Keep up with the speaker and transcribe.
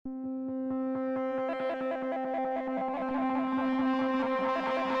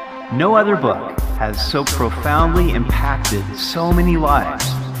No other book has so profoundly impacted so many lives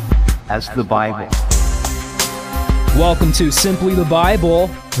as the Bible. Welcome to Simply the Bible,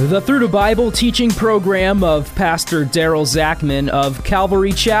 the Through the Bible teaching program of Pastor Daryl Zachman of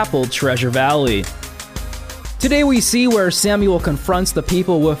Calvary Chapel, Treasure Valley. Today we see where Samuel confronts the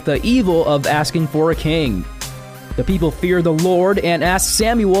people with the evil of asking for a king. The people fear the Lord and ask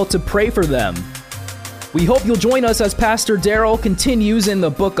Samuel to pray for them. We hope you'll join us as Pastor Daryl continues in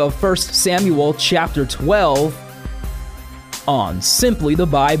the book of 1 Samuel chapter 12 on Simply the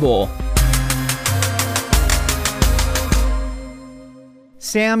Bible.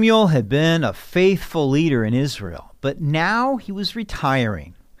 Samuel had been a faithful leader in Israel, but now he was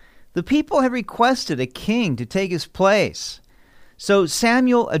retiring. The people had requested a king to take his place. So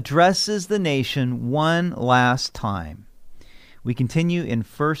Samuel addresses the nation one last time. We continue in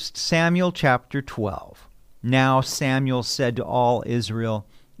 1 Samuel chapter 12. Now Samuel said to all Israel,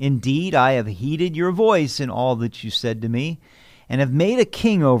 "Indeed, I have heeded your voice in all that you said to me, and have made a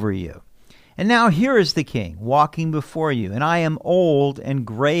king over you. And now here is the king walking before you, and I am old and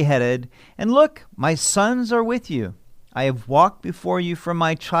gray-headed, and look, my sons are with you. I have walked before you from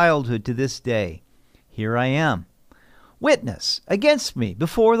my childhood to this day. Here I am. Witness against me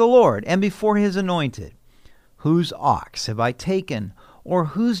before the Lord and before his anointed. Whose ox have I taken, or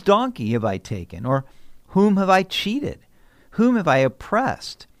whose donkey have I taken, or whom have I cheated? Whom have I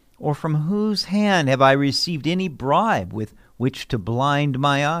oppressed, or from whose hand have I received any bribe with which to blind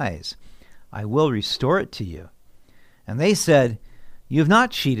my eyes? I will restore it to you." And they said, "You have not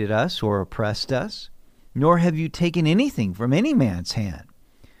cheated us or oppressed us, nor have you taken anything from any man's hand."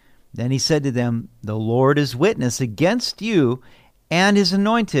 Then he said to them, "The Lord is witness against you, and his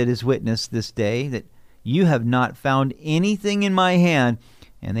anointed is witness this day, that you have not found anything in my hand."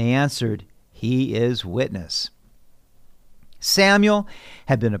 And they answered, "He is witness." Samuel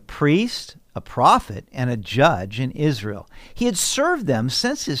had been a priest, a prophet, and a judge in Israel. He had served them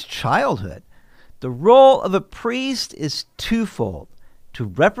since his childhood. The role of a priest is twofold: to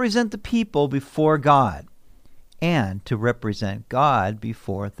represent the people before God, and to represent God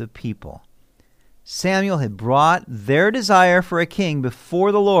before the people. Samuel had brought their desire for a king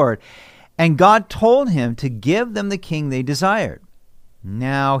before the Lord, and God told him to give them the king they desired.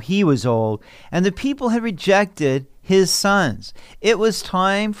 Now he was old, and the people had rejected his sons. It was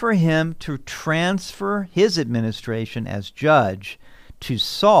time for him to transfer his administration as judge to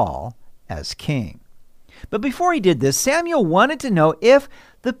Saul as king. But before he did this, Samuel wanted to know if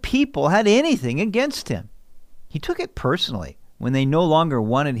the people had anything against him. He took it personally when they no longer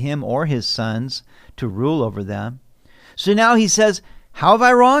wanted him or his sons to rule over them. So now he says, "How have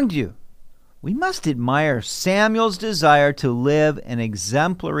I wronged you?" We must admire Samuel's desire to live an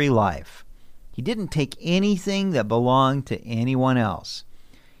exemplary life. He didn't take anything that belonged to anyone else.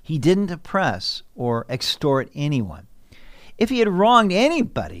 He didn't oppress or extort anyone. If he had wronged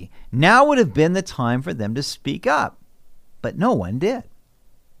anybody, now would have been the time for them to speak up. But no one did.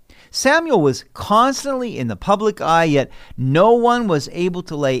 Samuel was constantly in the public eye, yet no one was able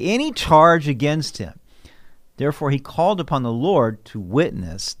to lay any charge against him. Therefore, he called upon the Lord to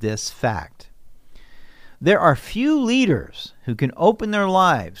witness this fact. There are few leaders who can open their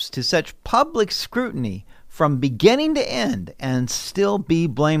lives to such public scrutiny from beginning to end and still be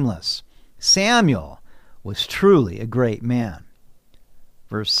blameless. Samuel was truly a great man.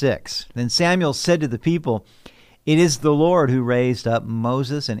 Verse 6, Then Samuel said to the people, "It is the Lord who raised up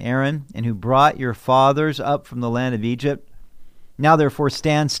Moses and Aaron, and who brought your fathers up from the land of Egypt. Now therefore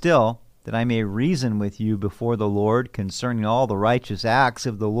stand still, that I may reason with you before the Lord concerning all the righteous acts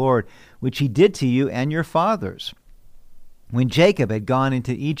of the Lord, which he did to you and your fathers. When Jacob had gone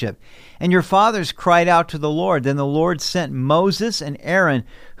into Egypt, and your fathers cried out to the Lord, then the Lord sent Moses and Aaron,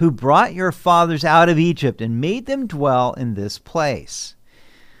 who brought your fathers out of Egypt and made them dwell in this place."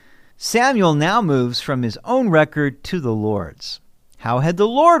 Samuel now moves from his own record to the Lord's. How had the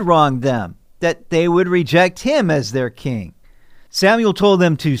Lord wronged them, that they would reject him as their king? Samuel told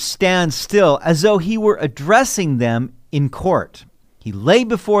them to stand still, as though he were addressing them in court. He laid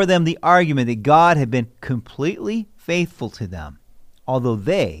before them the argument that God had been completely faithful to them, although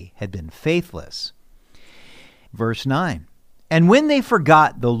they had been faithless. Verse 9, And when they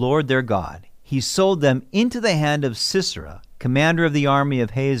forgot the Lord their God, he sold them into the hand of Sisera, commander of the army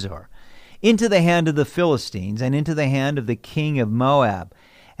of Hazor, into the hand of the Philistines, and into the hand of the king of Moab,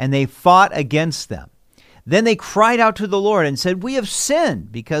 and they fought against them. Then they cried out to the Lord and said, "We have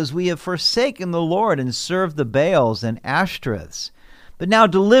sinned, because we have forsaken the Lord and served the Baals and Ashtoreths. But now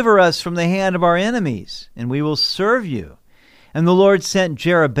deliver us from the hand of our enemies, and we will serve you." And the Lord sent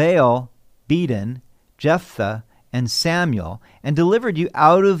Jerubbaal, Bedan, Jephthah, and Samuel, and delivered you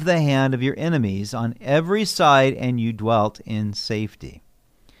out of the hand of your enemies on every side, and you dwelt in safety.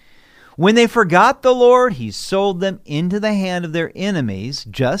 When they forgot the Lord, he sold them into the hand of their enemies,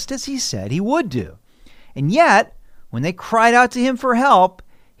 just as he said he would do. And yet, when they cried out to him for help,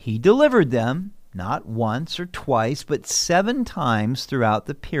 he delivered them, not once or twice, but 7 times throughout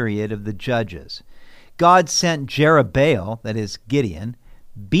the period of the judges. God sent Jerubbaal, that is Gideon,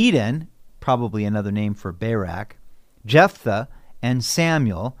 Bedan, probably another name for Barak, Jephthah, and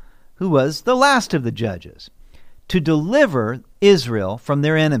Samuel, who was the last of the judges, to deliver Israel from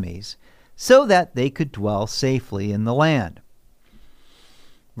their enemies, so that they could dwell safely in the land.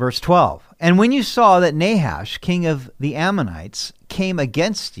 Verse 12, and when you saw that Nahash, king of the Ammonites, came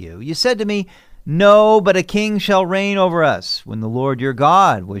against you, you said to me, no, but a king shall reign over us, when the Lord your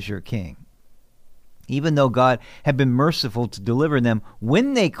God was your king. Even though God had been merciful to deliver them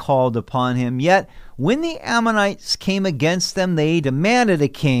when they called upon him, yet when the Ammonites came against them, they demanded a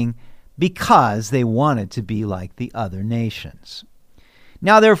king because they wanted to be like the other nations.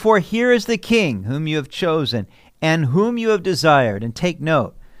 Now therefore, here is the king whom you have chosen and whom you have desired. And take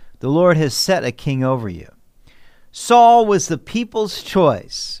note, the Lord has set a king over you. Saul was the people's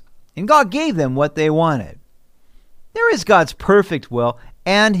choice, and God gave them what they wanted. There is God's perfect will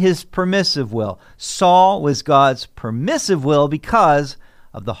and his permissive will. Saul was God's permissive will because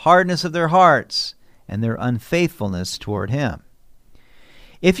of the hardness of their hearts and their unfaithfulness toward him.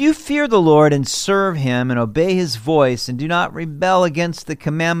 If you fear the Lord and serve him and obey his voice and do not rebel against the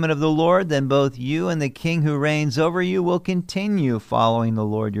commandment of the Lord, then both you and the king who reigns over you will continue following the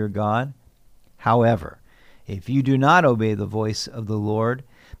Lord your God. However, if you do not obey the voice of the Lord,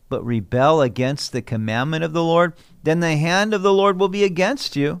 but rebel against the commandment of the Lord, then the hand of the Lord will be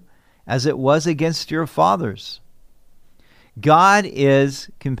against you, as it was against your fathers. God is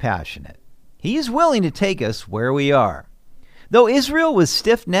compassionate. He is willing to take us where we are. Though Israel was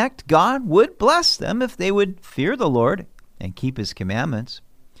stiff-necked, God would bless them if they would fear the Lord and keep his commandments.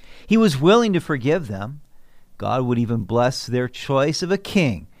 He was willing to forgive them. God would even bless their choice of a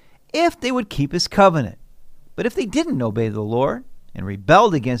king if they would keep his covenant. But if they didn't obey the Lord and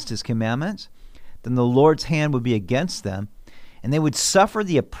rebelled against his commandments, then the Lord's hand would be against them, and they would suffer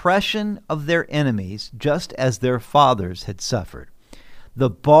the oppression of their enemies, just as their fathers had suffered. The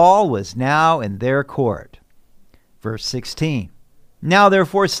ball was now in their court. Verse 16, now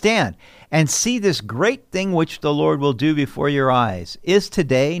therefore stand, and see this great thing which the Lord will do before your eyes. Is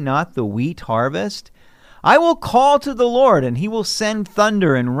today not the wheat harvest? I will call to the Lord, and he will send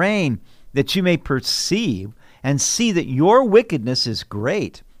thunder and rain, that you may perceive and see that your wickedness is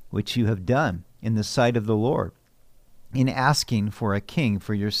great, which you have done in the sight of the Lord, in asking for a king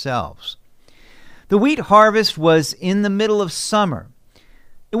for yourselves. The wheat harvest was in the middle of summer.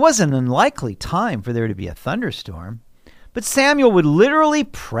 It was an unlikely time for there to be a thunderstorm, but Samuel would literally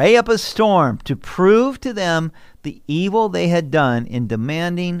pray up a storm to prove to them the evil they had done in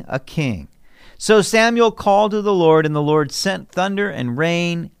demanding a king. So Samuel called to the Lord, and the Lord sent thunder and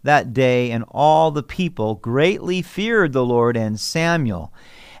rain that day, and all the people greatly feared the Lord and Samuel.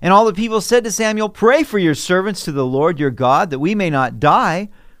 And all the people said to Samuel, pray for your servants to the Lord your God, that we may not die,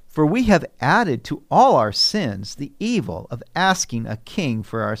 for we have added to all our sins the evil of asking a king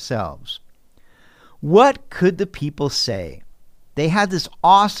for ourselves. What could the people say? They had this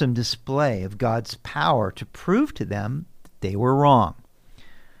awesome display of God's power to prove to them that they were wrong.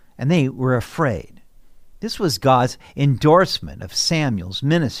 And they were afraid. This was God's endorsement of Samuel's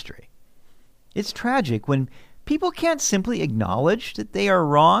ministry. It's tragic when people can't simply acknowledge that they are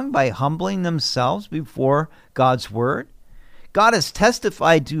wrong by humbling themselves before God's word. God has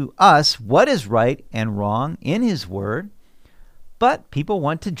testified to us what is right and wrong in his word, but people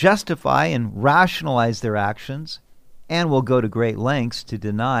want to justify and rationalize their actions and will go to great lengths to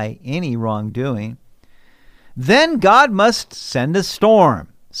deny any wrongdoing. Then God must send a storm,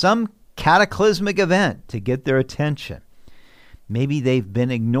 some cataclysmic event to get their attention. Maybe they've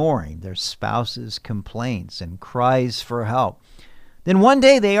been ignoring their spouse's complaints and cries for help. Then one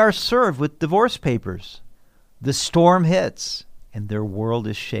day they are served with divorce papers. The storm hits, and their world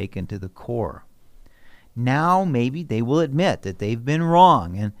is shaken to the core. Now maybe they will admit that they've been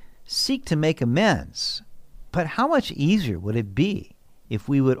wrong and seek to make amends. But how much easier would it be if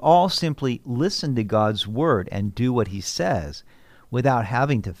we would all simply listen to God's word and do what he says without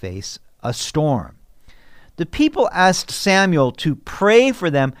having to face a storm? The people asked Samuel to pray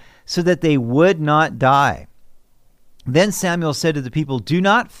for them so that they would not die. Then Samuel said to the people, do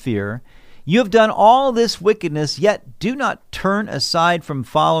not fear. You have done all this wickedness, yet do not turn aside from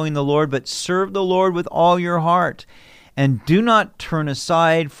following the Lord, but serve the Lord with all your heart. And do not turn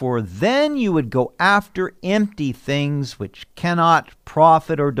aside, for then you would go after empty things which cannot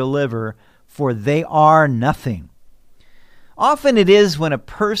profit or deliver, for they are nothing. Often it is when a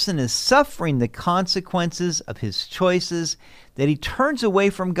person is suffering the consequences of his choices that he turns away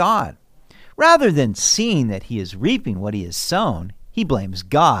from God. Rather than seeing that he is reaping what he has sown, he blames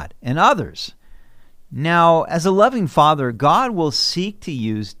God and others. Now, as a loving Father, God will seek to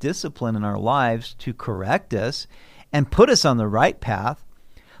use discipline in our lives to correct us and put us on the right path,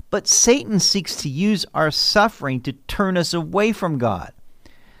 but Satan seeks to use our suffering to turn us away from God.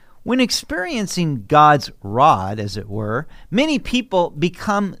 When experiencing God's rod, as it were, many people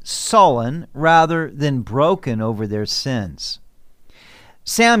become sullen rather than broken over their sins.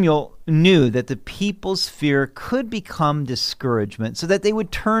 Samuel knew that the people's fear could become discouragement so that they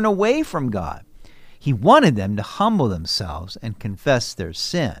would turn away from God. He wanted them to humble themselves and confess their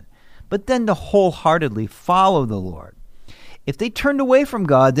sin, but then to wholeheartedly follow the Lord. If they turned away from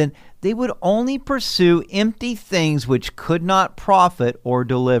God, then they would only pursue empty things which could not profit or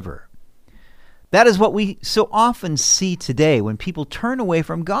deliver. That is what we so often see today when people turn away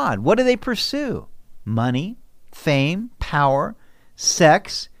from God. What do they pursue? Money, fame, power,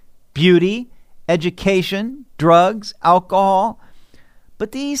 sex, beauty, education, drugs, alcohol.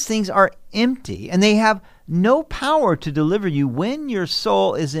 But these things are empty, and they have no power to deliver you when your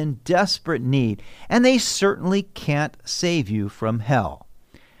soul is in desperate need, and they certainly can't save you from hell.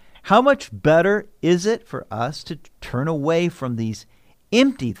 How much better is it for us to turn away from these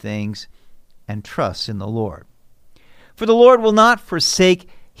empty things and trust in the Lord? For the Lord will not forsake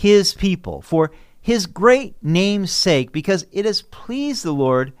his people for his great name's sake, because it has pleased the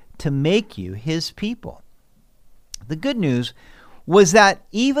Lord to make you his people. The good news was that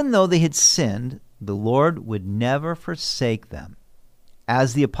even though they had sinned, the Lord would never forsake them.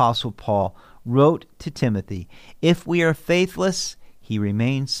 As the Apostle Paul wrote to Timothy, if we are faithless, he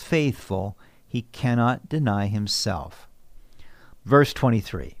remains faithful. He cannot deny himself. Verse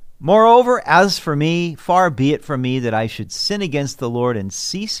 23, moreover, as for me, far be it from me that I should sin against the Lord in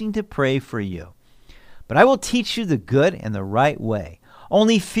ceasing to pray for you. But I will teach you the good and the right way.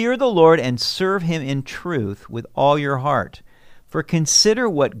 Only fear the Lord and serve him in truth with all your heart. For consider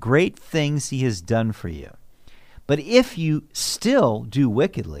what great things he has done for you. But if you still do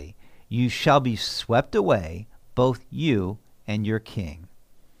wickedly, you shall be swept away, both you and your king.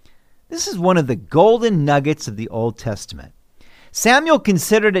 This is one of the golden nuggets of the Old Testament. Samuel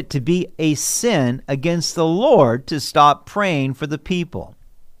considered it to be a sin against the Lord to stop praying for the people.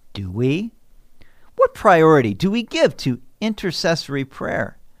 Do we? What priority do we give to intercessory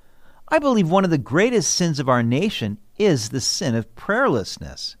prayer? I believe one of the greatest sins of our nation is the sin of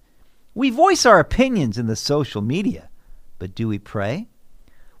prayerlessness. We voice our opinions in the social media, but do we pray?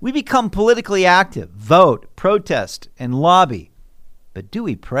 We become politically active, vote, protest, and lobby, but do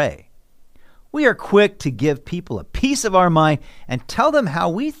we pray? We are quick to give people a piece of our mind and tell them how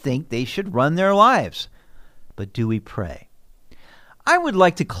we think they should run their lives, but do we pray? I would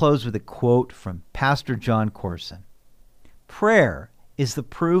like to close with a quote from Pastor John Corson. Prayer is the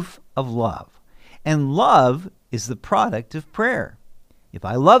proof of love, and love is the product of prayer. If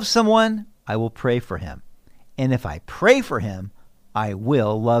I love someone, I will pray for him. And if I pray for him, I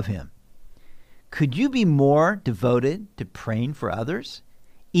will love him. Could you be more devoted to praying for others,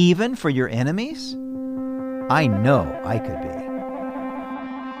 even for your enemies? I know I could be.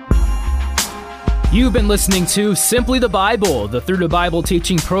 You've been listening to Simply the Bible, the Through the Bible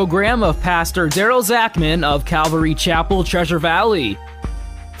teaching program of Pastor Daryl Zachman of Calvary Chapel, Treasure Valley.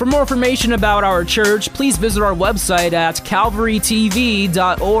 For more information about our church, please visit our website at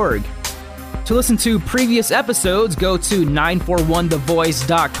calvarytv.org. To listen to previous episodes, go to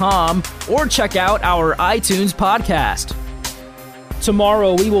 941thevoice.com or check out our iTunes podcast.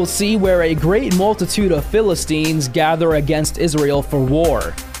 Tomorrow we will see where a great multitude of Philistines gather against Israel for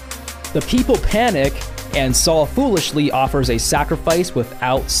war. The people panic, and Saul foolishly offers a sacrifice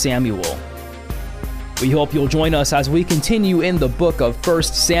without Samuel. We hope you'll join us as we continue in the book of 1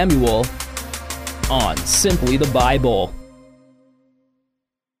 Samuel on Simply the Bible.